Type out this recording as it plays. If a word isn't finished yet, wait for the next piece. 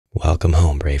Welcome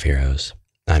home, brave heroes.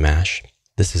 I'm Ash.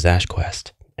 This is Ash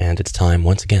Quest, and it's time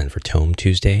once again for Tome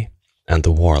Tuesday and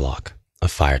the Warlock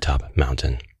of Firetop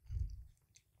Mountain.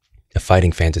 A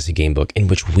fighting fantasy gamebook in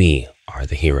which we are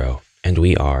the hero, and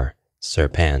we are Sir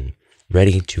Pan,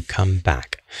 ready to come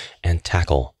back and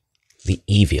tackle the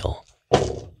evil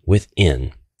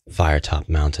within Firetop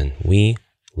Mountain. We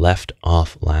left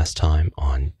off last time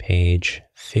on page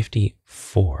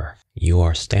 54. You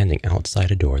are standing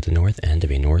outside a door at the north end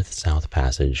of a north-south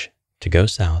passage. To go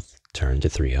south, turn to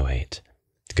 308.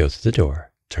 To go through the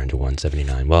door, turn to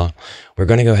 179. Well, we're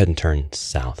going to go ahead and turn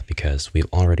south because we've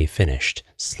already finished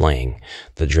slaying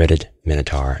the dreaded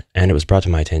Minotaur, and it was brought to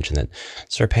my attention that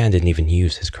Sir Pan didn't even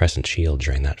use his crescent shield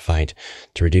during that fight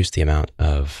to reduce the amount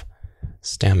of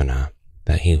stamina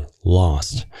that he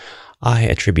lost. I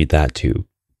attribute that to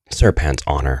Sir Pan's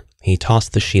honor. He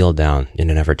tossed the shield down in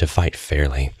an effort to fight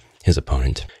fairly his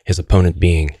opponent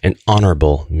being an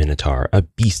honorable Minotaur, a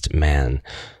beast man,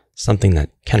 something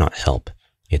that cannot help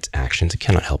its actions, it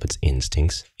cannot help its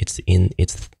instincts, it's in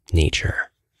its nature.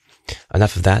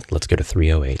 Enough of that, let's go to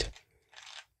 308.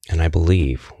 And I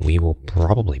believe we will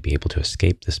probably be able to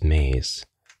escape this maze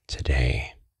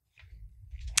today.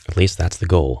 At least that's the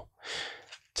goal.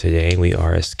 Today we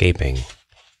are escaping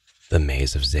the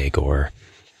maze of Zagor.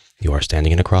 You are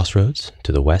standing in a crossroads.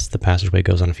 To the west, the passageway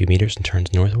goes on a few meters and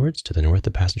turns northwards. To the north, the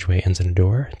passageway ends in a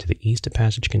door. To the east, the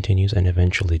passage continues and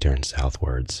eventually turns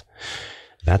southwards.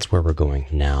 That's where we're going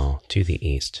now, to the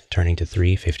east, turning to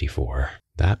 354.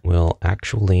 That will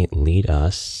actually lead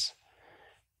us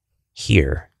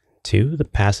here to the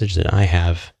passage that I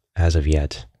have, as of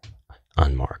yet,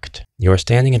 unmarked. You are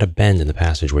standing at a bend in the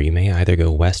passage where you may either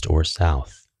go west or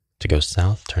south. To go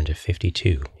south, turn to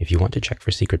 52. If you want to check for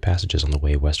secret passages on the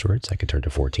way westwards, I could turn to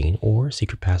 14, or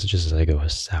secret passages as I go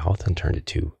south and turn to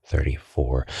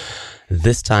 234.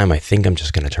 This time, I think I'm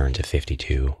just going to turn to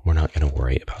 52. We're not going to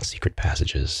worry about secret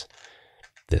passages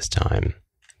this time,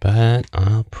 but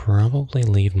I'll probably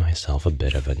leave myself a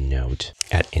bit of a note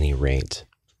at any rate.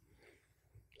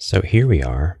 So here we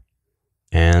are,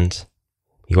 and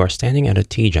you are standing at a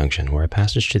T-junction where a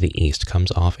passage to the east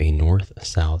comes off a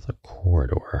north-south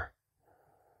corridor.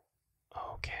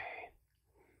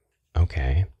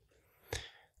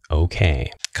 Okay.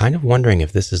 Kind of wondering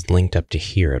if this is linked up to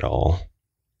here at all.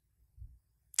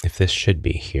 If this should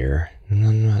be here.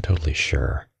 I'm not totally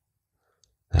sure.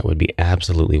 That would be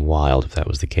absolutely wild if that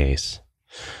was the case.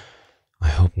 I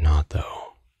hope not,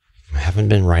 though. I haven't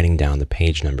been writing down the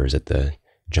page numbers at the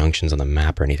junctions on the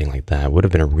map or anything like that. It would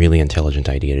have been a really intelligent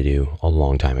idea to do a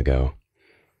long time ago.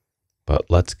 But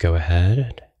let's go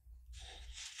ahead,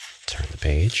 turn the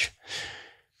page.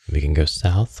 We can go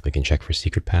south, we can check for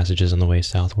secret passages on the way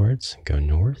southwards, go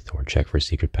north, or check for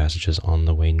secret passages on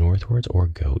the way northwards, or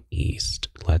go east.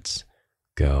 Let's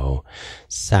go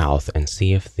south and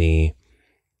see if the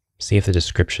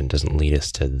description doesn't lead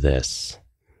us to this.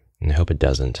 And I hope it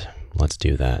doesn't. Let's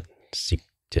do that.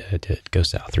 Go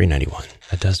south, 391.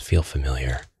 That does feel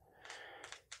familiar.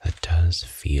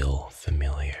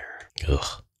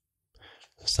 Ugh.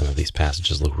 Some of these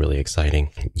passages look really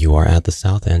exciting. You are at the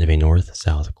south end of a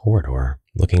north-south corridor.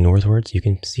 Looking northwards, you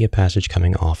can see a passage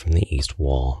coming off from the east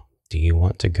wall. Do you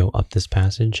want to go up this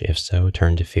passage? If so,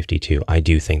 turn to 52. I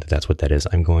do think that that's what that is.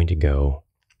 I'm going to go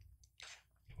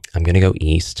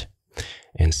east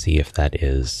and see if that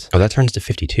is... Oh, that turns to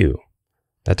 52.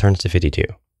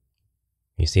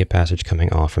 You see a passage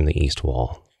coming off from the east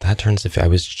wall. That turns to... I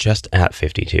was just at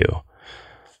 52.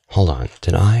 Hold on.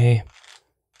 Did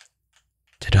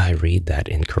I read that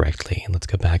incorrectly? Let's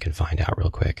go back and find out real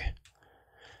quick.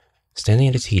 Standing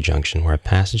at a T-junction where a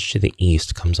passage to the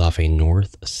east comes off a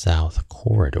north-south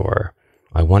corridor.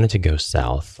 I wanted to go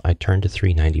south. I turned to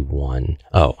 391.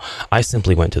 Oh, I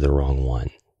simply went to the wrong one.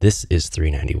 This is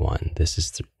 391. This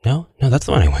is... No, that's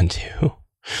the one I went to.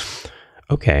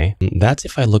 Okay, that's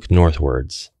if I look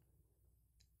northwards.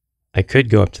 I could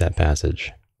go up to that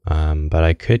passage. But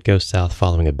I could go south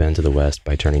following a bend to the west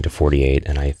by turning to 48,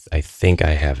 and I think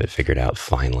I have it figured out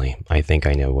finally. I think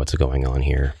I know what's going on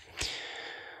here.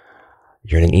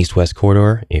 You're in an east-west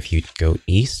corridor. If you go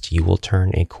east, you will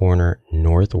turn a corner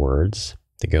northwards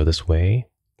to go this way.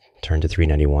 Turn to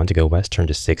 391. To go west, turn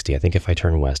to 60. I think if I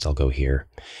turn west, I'll go here.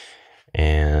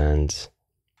 And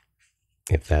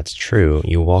if that's true,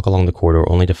 you walk along the corridor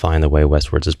only to find the way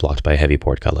westwards is blocked by a heavy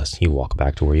portcullis. You walk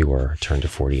back to where you were, turn to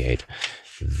 48.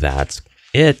 That's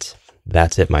it.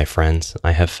 That's it, my friends.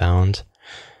 I have found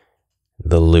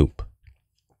the loop.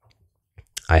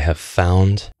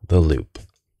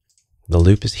 The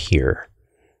loop is here.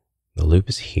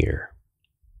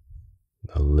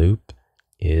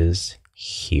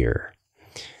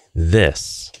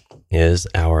 This is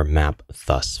our map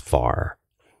thus far.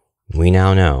 We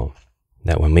now know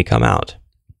that when we come out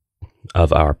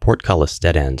of our portcullis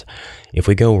dead end, if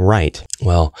we go right,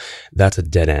 well, that's a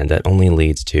dead end that only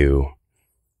leads to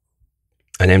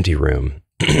an empty room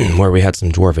where we had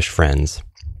some dwarvish friends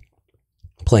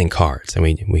playing cards, and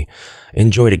we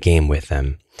enjoyed a game with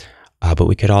them. But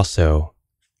we could also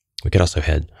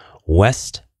head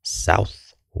west,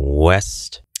 south,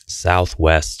 west,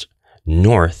 southwest,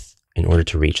 north in order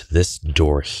to reach this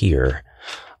door here.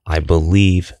 I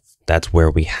believe that's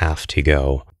where we have to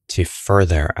go to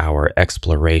further our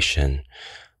exploration,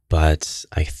 but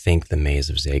I think the Maze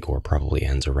of Zagor probably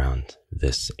ends around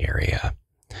this area.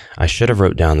 I should have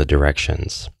wrote down the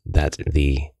directions that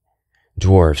the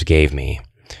dwarves gave me,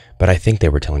 but I think they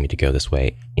were telling me to go this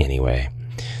way anyway.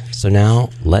 So now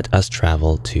let us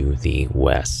travel to the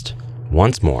west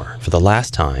once more for the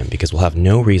last time, because we'll have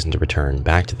no reason to return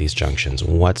back to these junctions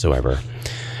whatsoever.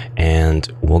 And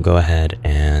we'll go ahead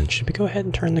and, should we go ahead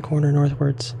and turn the corner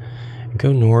northwards?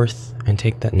 Go north and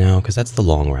take that now, because that's the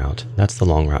long route. That's the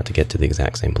long route to get to the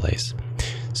exact same place.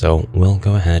 So we'll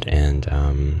go ahead and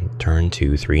turn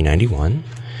to 391,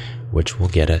 which will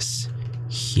get us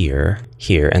here.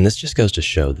 And this just goes to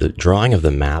show the drawing of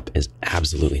the map is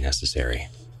absolutely necessary,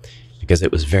 because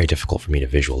it was very difficult for me to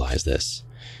visualize this.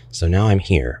 So now I'm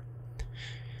here,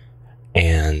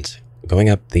 and going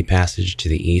up the passage to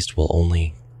the east will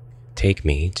only take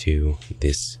me to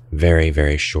this very,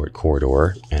 very short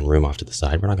corridor and room off to the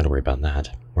side. We're not going to worry about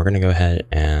that. We're going to go ahead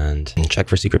and check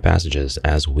for secret passages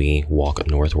as we walk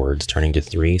northwards, turning to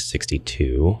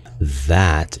 362.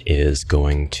 That is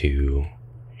going to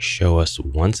show us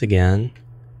once again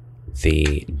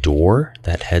the door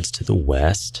that heads to the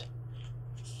west.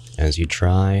 As you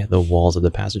try the walls of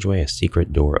the passageway, a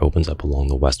secret door opens up along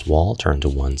the west wall. Turn to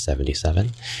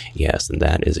 177. Yes,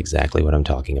 that is exactly what I'm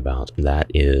talking about. That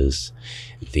is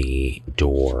the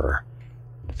door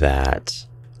that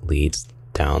leads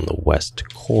down the west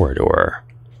corridor.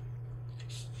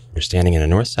 You're standing in a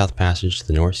north-south passage to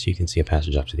the north, so you can see a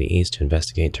passage off to the east. To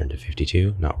investigate, turn to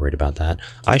 52. Not worried about that.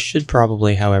 I should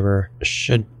probably, however,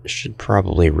 should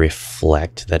probably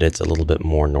reflect that it's a little bit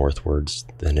more northwards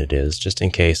than it is, just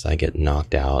in case I get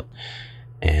knocked out.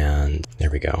 And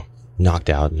there we go. Knocked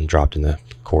out and dropped in the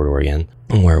corridor again.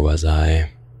 Where was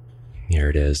I? Here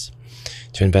it is.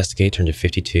 To investigate, turn to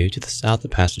 52. To the south, the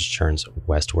passage turns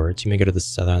westwards. You may go to the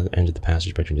southern end of the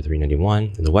passage by turning to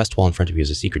 391. And the west wall in front of you is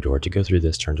a secret door. To go through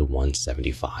this, turn to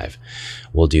 175.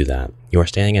 We'll do that. You are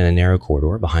standing in a narrow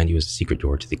corridor. Behind you is a secret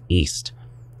door to the east.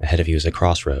 Ahead of you is a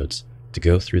crossroads. To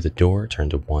go through the door, turn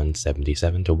to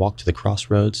 177. To walk to the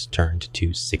crossroads, turn to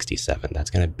 267. That's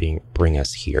going to bring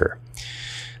us here.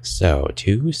 So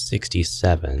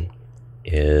 267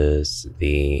 is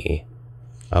the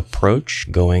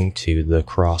approach going to the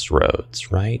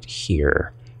crossroads right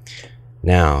here.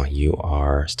 Now you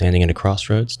are standing at a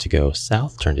crossroads. To go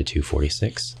south, turn to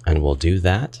 246, and we'll do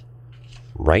that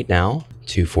right now.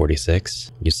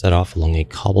 246. You set off along a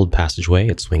cobbled passageway.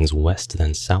 It swings west,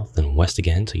 then south, then west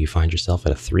again until you find yourself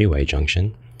at a three-way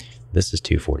junction. This is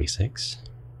 246.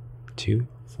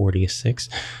 246.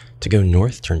 To go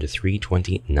north, turn to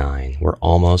 329. We're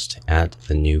almost at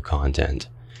the new content.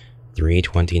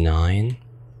 329.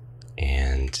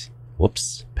 And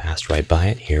whoops, passed right by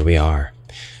it. Here we are.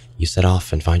 You set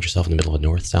off and find yourself in the middle of a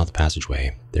north-south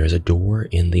passageway. There is a door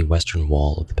in the western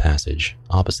wall of the passage.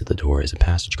 Opposite the door is a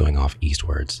passage going off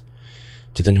eastwards.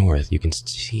 To the north, you can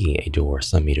see a door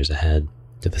some meters ahead.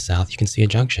 To the south, you can see a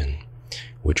junction.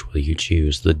 Which will you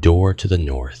choose? The door to the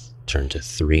north. Turn to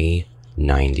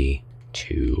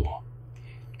 392.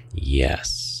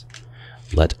 Yes.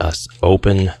 Let us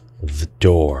open the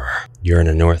door. You're in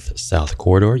a north-south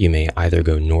corridor. You may either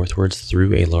go northwards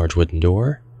through a large wooden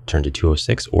door, turn to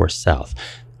 206, or south.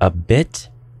 A bit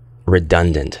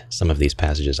redundant, some of these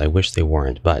passages. I wish they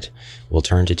weren't, but we'll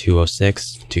turn to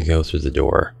 206 to go through the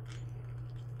door.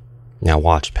 Now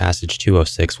watch, passage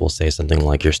 206 will say something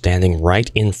like, you're standing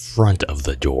right in front of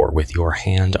the door with your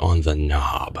hand on the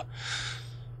knob.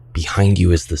 Behind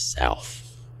you is the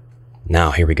south. Now,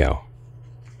 here we go.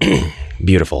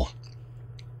 Beautiful.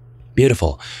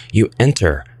 Beautiful. You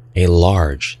enter a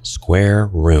large, square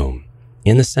room.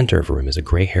 In the center of the room is a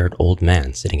gray-haired old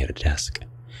man sitting at a desk.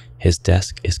 His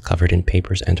desk is covered in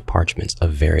papers and parchments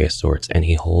of various sorts, and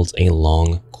he holds a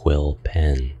long quill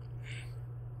pen.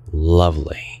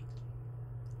 Lovely.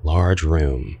 Large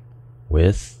room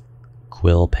with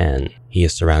quill pen. He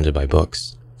is surrounded by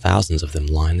books. Thousands of them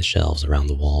line the shelves around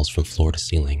the walls from floor to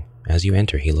ceiling. As you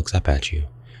enter, he looks up at you.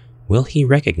 Will he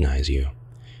recognize you?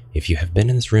 If you have been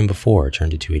in this room before, turn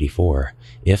to 284.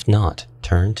 If not,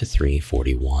 turn to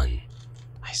 341.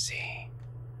 I see.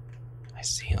 I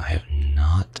see. I have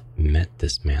not met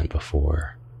this man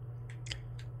before.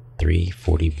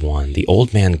 341. The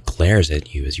old man glares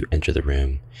at you as you enter the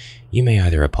room. You may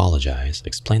either apologize,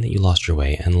 explain that you lost your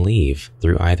way, and leave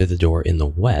through either the door in the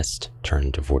west,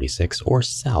 turn to 46, or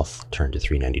south, turn to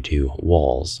 392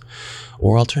 walls.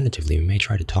 Or alternatively, you may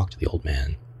try to talk to the old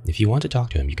man. If you want to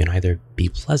talk to him, you can either be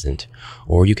pleasant,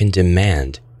 or you can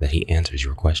demand that he answers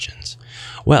your questions.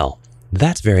 Well,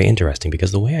 that's very interesting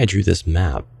because the way I drew this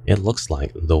map, it looks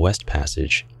like the West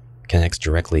Passage connects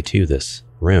directly to this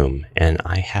room, and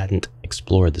I hadn't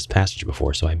explored this passage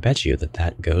before, so I bet you that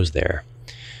that goes there.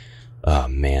 Oh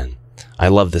man, I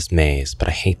love this maze, but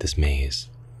I hate this maze.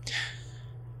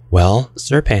 Well,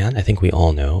 Sir Pan, I think we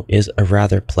all know, is a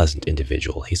rather pleasant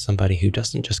individual. He's somebody who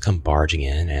doesn't just come barging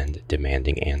in and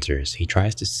demanding answers. He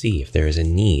tries to see if there is a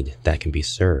need that can be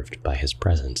served by his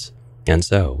presence. And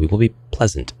so, we will be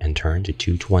pleasant and turn to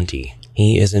 220.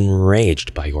 He is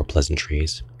enraged by your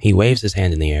pleasantries. He waves his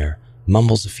hand in the air,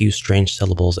 mumbles a few strange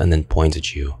syllables, and then points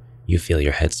at you. You feel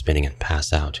your head spinning and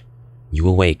pass out. You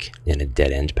awake in a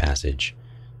dead-end passage.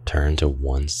 Turn to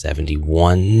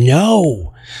 171.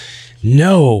 No!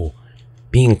 No!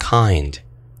 Being kind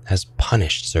has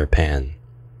punished Sir Pan.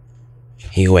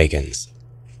 He awakens,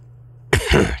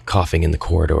 coughing in the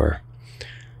corridor.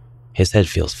 His head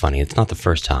feels funny. It's not the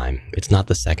first time. It's not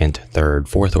the second, third,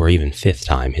 fourth, or even fifth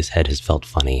time his head has felt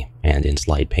funny and in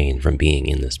slight pain from being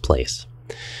in this place.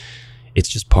 It's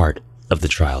just part of the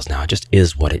trials now. It just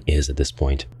is what it is at this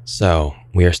point. So,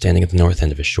 we are standing at the north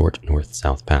end of a short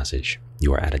north-south passage.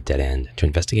 You are at a dead end. To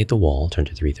investigate the wall, turn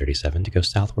to 337. To go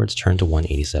southwards, turn to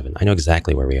 187. I know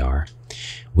exactly where we are.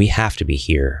 We have to be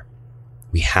here.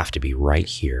 We have to be right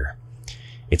here.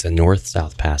 It's a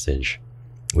north-south passage.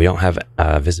 We don't have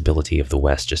visibility of the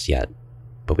west just yet,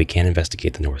 but we can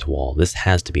investigate the north wall. This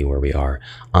has to be where we are.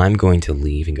 I'm going to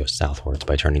leave and go southwards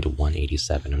by turning to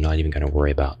 187. I'm not even going to worry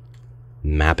about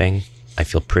mapping. I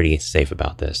feel pretty safe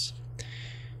about this.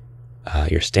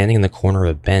 You're standing in the corner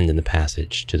of a bend in the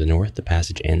passage. To the north, the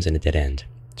passage ends in a dead end.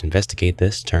 To investigate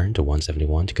this, turn to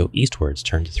 171. To go eastwards,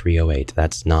 turn to 308.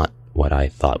 That's not what I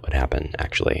thought would happen,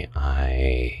 actually.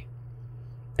 I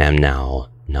am now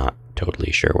not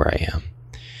totally sure where I am.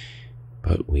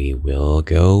 But we will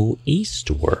go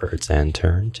eastwards and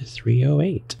turn to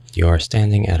 308. You are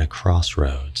standing at a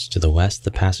crossroads. To the west,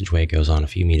 the passageway goes on a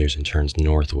few meters and turns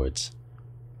northwards.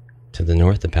 To the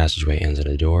north, the passageway ends at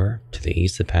a door. To the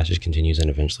east, the passage continues and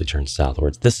eventually turns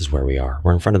southwards. This is where we are.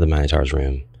 We're in front of the Minotaur's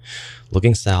room.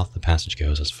 Looking south, the passage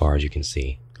goes as far as you can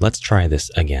see. Let's try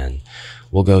this again.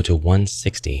 We'll go to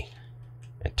 160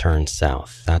 and turn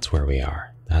south. That's where we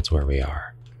are. That's where we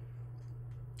are.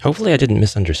 Hopefully I didn't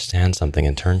misunderstand something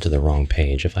and turn to the wrong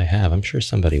page. If I have, I'm sure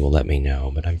somebody will let me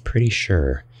know, but I'm pretty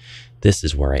sure this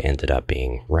is where I ended up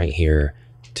being, right here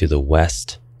to the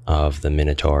west of the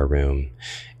Minotaur room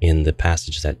in the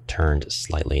passage that turned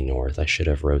slightly north. I should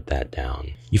have wrote that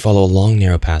down. You follow a long,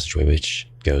 narrow passageway which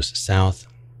goes south,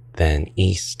 then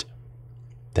east,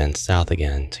 then south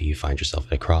again till you find yourself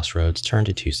at a crossroads. Turn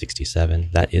to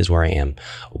 267. That is where I am.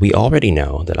 We already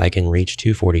know that I can reach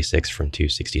 246 from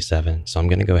 267, so I'm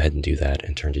going to go ahead and do that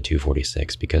and turn to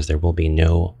 246 because there will be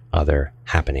no other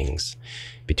happenings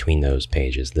between those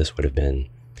pages. This would have been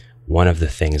one of the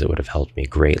things that would have helped me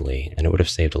greatly, and it would have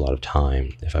saved a lot of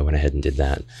time if I went ahead and did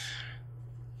that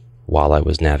while I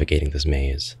was navigating this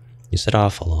maze. You set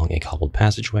off along a cobbled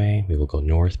passageway. We will go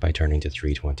north by turning to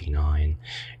 329,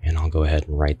 and I'll go ahead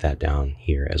and write that down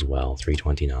here as well,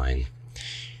 329.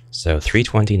 So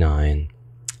 329,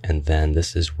 and then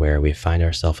this is where we find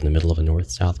ourselves in the middle of a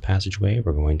north-south passageway.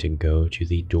 We're going to go to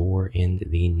the door in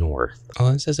the north.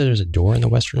 Oh, it says that there's a door in the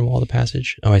western wall of the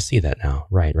passage. Oh, I see that now.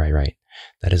 Right.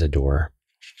 That is a door.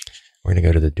 We're going to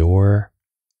go to the door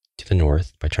to the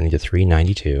north by turning to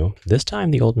 392. This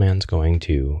time the old man's going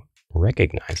to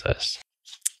recognize us.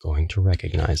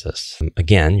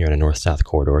 Again, you're in a north-south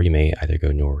corridor. You may either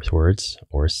go northwards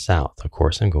or south. Of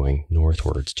course, I'm going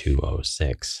northwards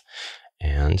 206.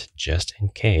 And just in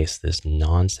case this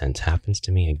nonsense happens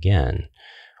to me again,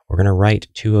 we're going to write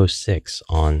 206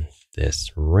 on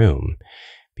this room.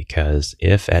 Because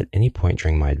if at any point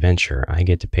during my adventure I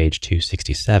get to page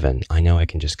 267, I know I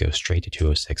can just go straight to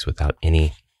 206 without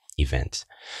any event.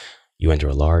 You enter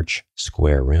a large,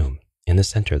 square room. In the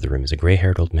center of the room is a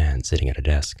gray-haired old man sitting at a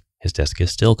desk. His desk is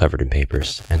still covered in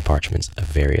papers and parchments of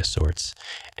various sorts,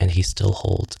 and he still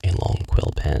holds a long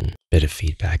quill pen. Bit of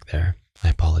feedback there. I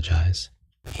apologize.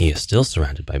 He is still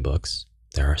surrounded by books.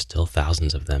 There are still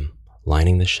thousands of them,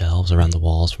 lining the shelves around the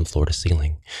walls from floor to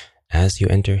ceiling. As you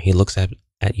enter, he looks at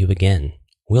you again.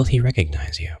 Will he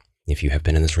recognize you? If you have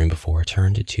been in this room before,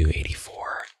 turn to 284.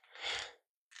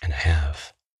 And I have.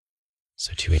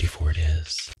 So 284 it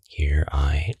is. Here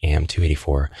I am,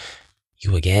 284.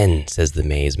 You again, says the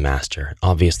maze master,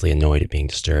 obviously annoyed at being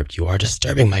disturbed. You are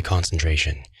disturbing my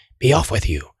concentration. Be off with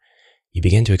you. You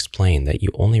begin to explain that you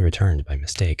only returned by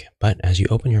mistake, but as you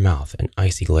open your mouth, an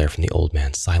icy glare from the old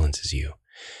man silences you.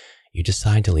 You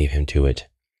decide to leave him to it.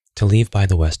 To leave by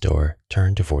the west door,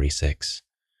 turn to 46.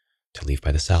 To leave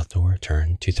by the south door,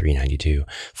 turn to 392.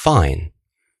 Fine,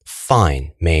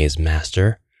 maze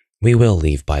master. We will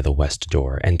leave by the west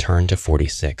door and turn to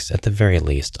 46. At the very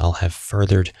least, I'll have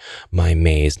furthered my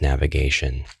maze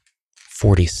navigation.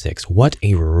 46. What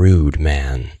a rude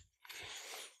man.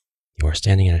 You are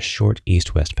standing in a short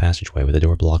east-west passageway with a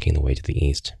door blocking the way to the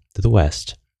east. To the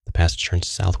west, the passage turns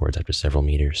southwards after several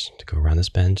meters. To go around this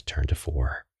bend, turn to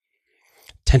 4.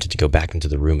 Tempted to go back into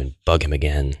the room and bug him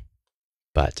again.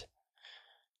 But,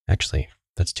 actually,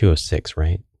 that's 206,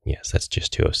 right? Yes, that's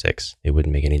just 206. It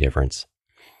wouldn't make any difference.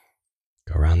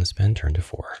 Go around this bend, turn to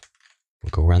 4. We'll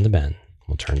go around the bend,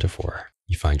 we'll turn to 4.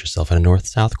 You find yourself in a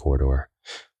north-south corridor.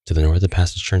 To the north, the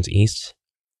passage turns east.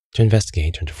 To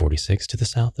investigate, turn to 46. To the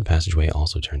south, the passageway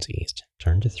also turns east.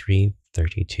 Turn to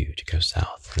 332 to go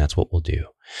south. And that's what we'll do.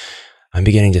 I'm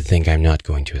beginning to think I'm not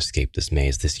going to escape this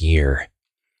maze this year.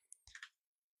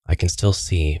 I can still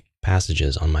see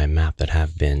passages on my map that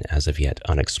have been, as of yet,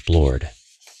 unexplored.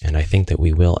 And I think that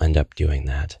we will end up doing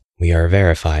that. We are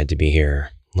verified to be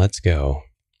here. Let's go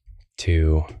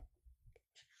to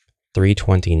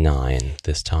 329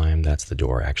 this time. That's the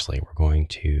door, actually. We're going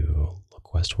to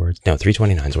look westwards. No,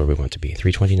 329 is where we want to be.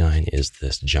 329 is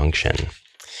this junction.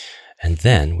 And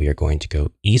then we are going to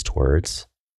go eastwards,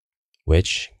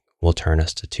 which will turn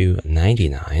us to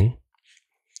 299.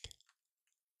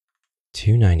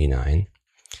 299.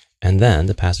 And then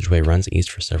the passageway runs east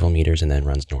for several meters and then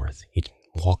runs north. You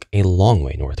walk a long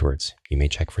way northwards. You may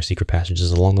check for secret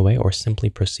passages along the way or simply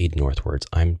proceed northwards.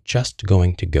 I'm just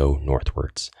going to go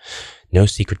northwards. No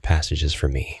secret passages for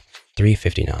me.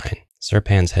 359. Sir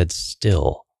Pan's head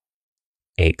still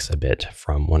aches a bit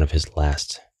from one of his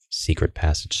last secret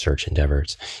passage search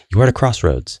endeavors. You are at a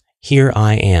crossroads. Here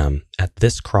I am at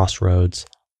this crossroads.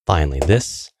 Finally,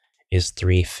 this is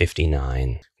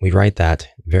 359. We write that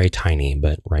very tiny,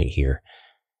 but right here.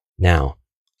 Now,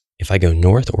 if I go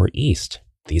north or east,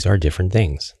 these are different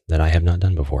things that I have not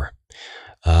done before.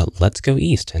 Let's go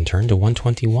east and turn to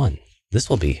 121. This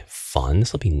will be fun.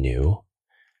 This will be new.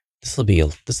 This will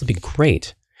be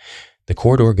great. The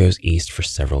corridor goes east for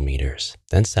several meters,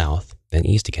 then south, then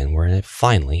east again, where it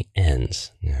finally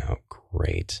ends. Oh,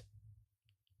 great.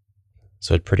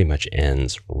 So it pretty much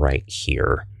ends right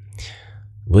here.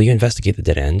 Will you investigate the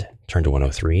dead end, turn to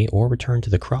 103, or return to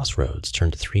the crossroads,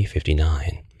 turn to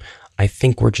 359? I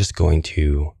think we're just going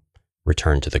to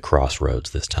return to the crossroads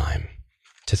this time.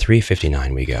 To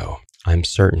 359 we go. I'm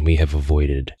certain we have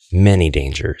avoided many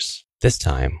dangers. This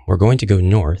time, we're going to go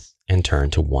north and turn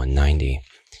to 190.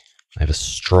 I have a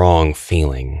strong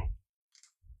feeling,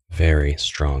 very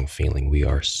strong feeling, we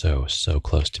are so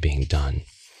close to being done.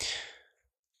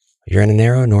 You're in a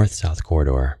narrow north-south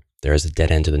corridor. There is a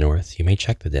dead end to the north. You may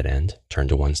check the dead end, turn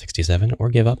to 167, or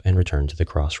give up and return to the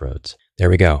crossroads. There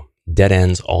we go. Dead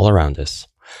ends all around us.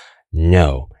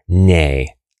 No,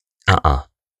 nay,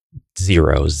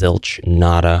 zero, zilch,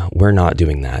 nada. We're not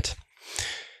doing that.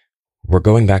 We're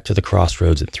going back to the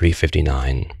crossroads at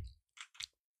 359.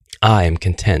 I am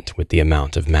content with the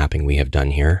amount of mapping we have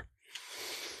done here.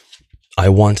 I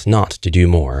want not to do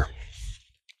more.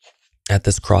 At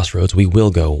this crossroads, we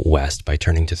will go west by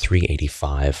turning to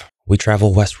 385. We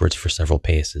travel westwards for several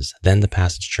paces. Then the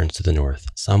passage turns to the north.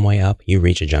 Some way up, you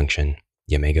reach a junction.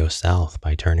 You may go south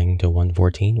by turning to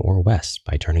 114 or west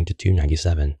by turning to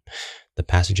 297. The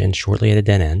passage ends shortly at a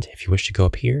dead end. If you wish to go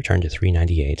up here, turn to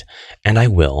 398. And I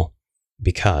will,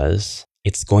 because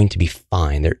it's going to be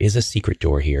fine. There is a secret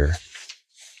door here,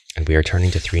 and we are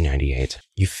turning to 398.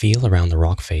 You feel around the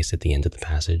rock face at the end of the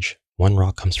passage. One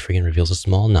rock comes free and reveals a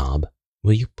small knob.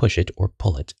 Will you push it or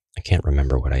pull it? I can't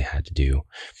remember what I had to do.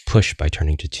 Push by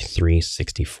turning to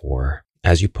 364.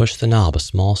 As you push the knob, a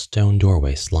small stone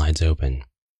doorway slides open.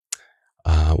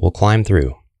 We'll climb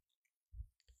through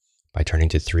by turning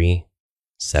to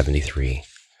 373.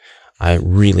 I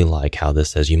really like how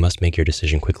this says you must make your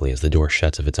decision quickly as the door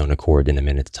shuts of its own accord in a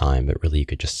minute's time, but really you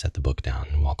could just set the book down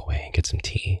and walk away and get some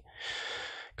tea,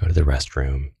 go to the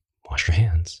restroom, wash your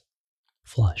hands,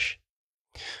 flush,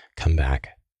 come back,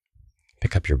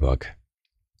 pick up your book.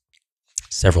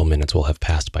 Several minutes will have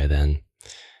passed by then,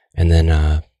 and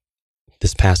then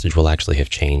this passage will actually have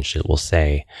changed. It will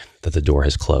say that the door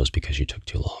has closed because you took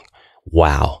too long.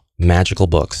 Wow, magical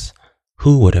books.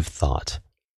 Who would have thought?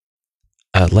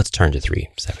 Let's turn to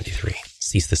 373.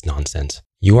 Cease this nonsense.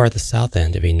 You are at the south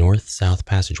end of a north-south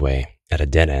passageway at a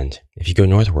dead end. If you go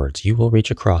northwards, you will reach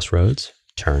a crossroads.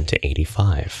 Turn to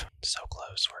 85. So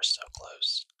close. We're so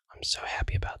close. I'm so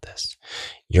happy about this.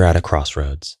 You're at a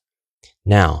crossroads.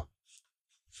 Now,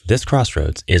 this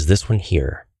crossroads is this one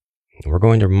here. We're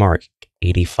going to mark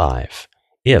 85.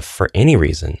 If, for any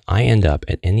reason, I end up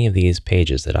at any of these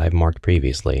pages that I've marked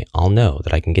previously, I'll know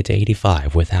that I can get to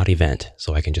 85 without event,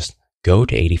 so I can just go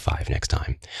to 85 next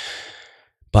time.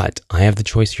 But I have the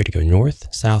choice here to go north,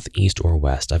 south, east, or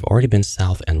west. I've already been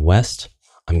south and west.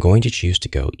 I'm going to choose to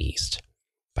go east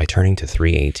by turning to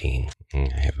 318.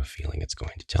 I have a feeling it's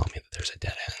going to tell me that there's a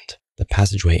dead end. The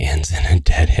passageway ends in a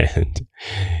dead end.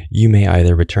 You may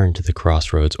either return to the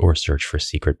crossroads or search for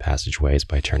secret passageways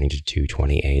by turning to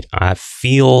 228. It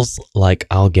feels like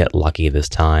I'll get lucky this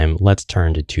time. Let's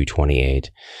turn to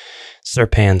 228. Sir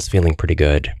Pan's feeling pretty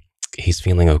good. He's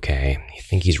feeling okay. I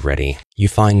think he's ready. You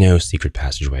find no secret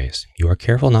passageways. You are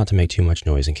careful not to make too much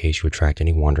noise in case you attract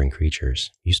any wandering creatures.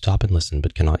 You stop and listen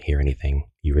but cannot hear anything.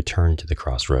 You return to the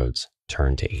crossroads.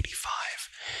 Turn to 85.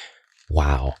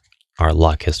 Wow. Our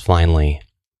luck has finally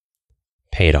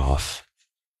paid off.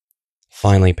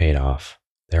 Finally paid off.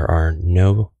 There are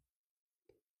no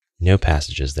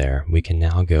passages there. We can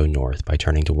now go north by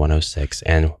turning to 106.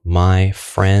 And my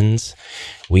friends,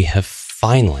 we have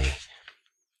finally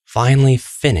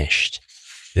finished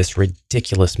this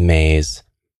ridiculous maze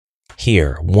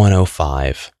here.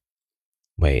 105.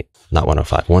 Wait, not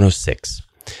 105, 106.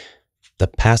 The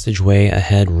passageway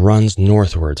ahead runs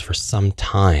northwards for some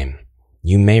time.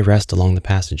 You may rest along the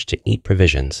passage to eat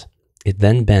provisions. It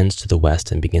then bends to the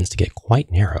west and begins to get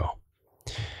quite narrow.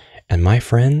 And my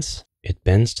friends, it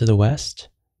bends to the west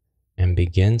and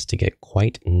begins to get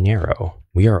quite narrow.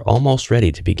 We are almost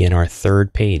ready to begin our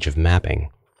third page of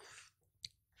mapping.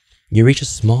 You reach a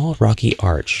small rocky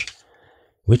arch,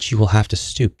 which you will have to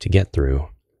stoop to get through.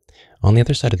 On the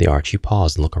other side of the arch, you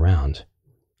pause and look around.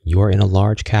 You are in a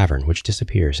large cavern which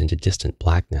disappears into distant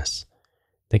blackness.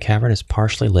 The cavern is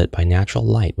partially lit by natural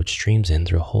light which streams in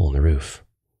through a hole in the roof.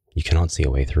 You cannot see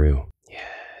a way through.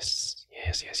 Yes.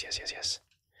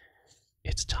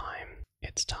 It's time.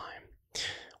 It's time.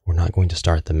 We're not going to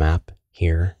start the map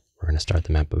here. We're going to start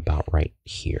the map about right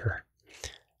here,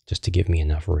 just to give me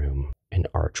enough room. An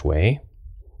archway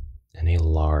and a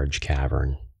large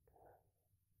cavern.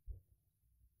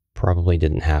 Probably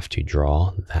didn't have to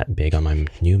draw that big on my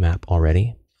new map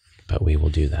already, but we will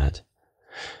do that.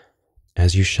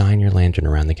 As you shine your lantern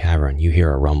around the cavern, you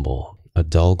hear a rumble. A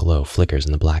dull glow flickers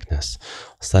in the blackness.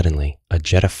 Suddenly, a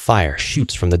jet of fire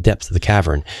shoots from the depths of the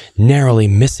cavern, narrowly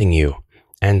missing you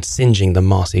and singeing the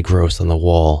mossy growth on the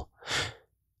wall.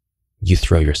 You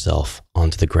throw yourself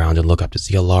onto the ground and look up to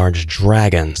see a large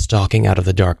dragon stalking out of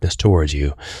the darkness towards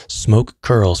you. Smoke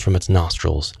curls from its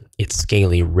nostrils. Its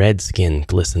scaly red skin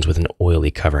glistens with an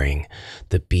oily covering.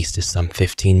 The beast is some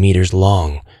 15 meters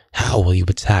long. How will you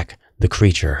attack the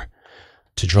creature?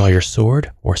 To draw your sword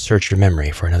or search your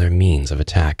memory for another means of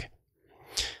attack?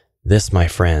 This, my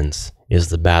friends, is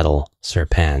the battle Sir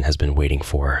Pan has been waiting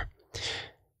for.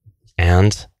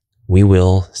 And we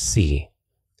will see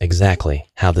exactly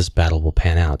how this battle will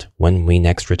pan out when we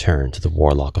next return to the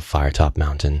Warlock of Firetop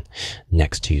Mountain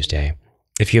next Tuesday.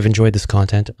 If you have enjoyed this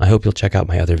content, I hope you'll check out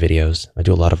my other videos. I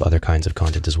do a lot of other kinds of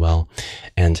content as well.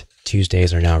 And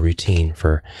Tuesdays are now routine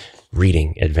for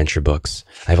reading adventure books.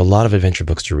 I have a lot of adventure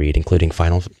books to read, including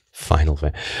Final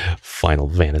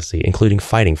Fantasy, including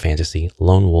Fighting Fantasy,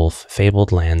 Lone Wolf,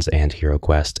 Fabled Lands, and Hero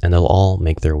Quest, and they'll all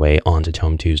make their way onto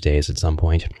Tome Tuesdays at some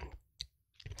point.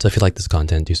 So if you like this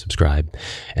content, do subscribe.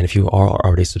 And if you are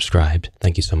already subscribed,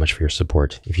 thank you so much for your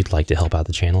support. If you'd like to help out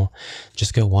the channel,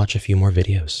 just go watch a few more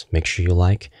videos. Make sure you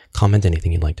like, comment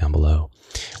anything you'd like down below.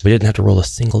 We didn't have to roll a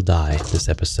single die this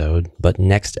episode, but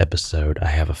next episode, I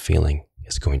have a feeling,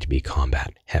 is going to be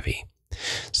combat heavy.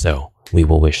 So we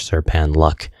will wish Sir Pan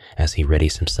luck as he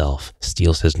readies himself,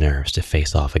 steels his nerves to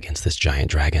face off against this giant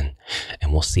dragon,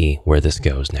 and we'll see where this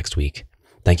goes next week.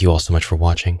 Thank you all so much for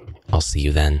watching. I'll see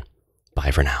you then.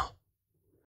 Bye for now.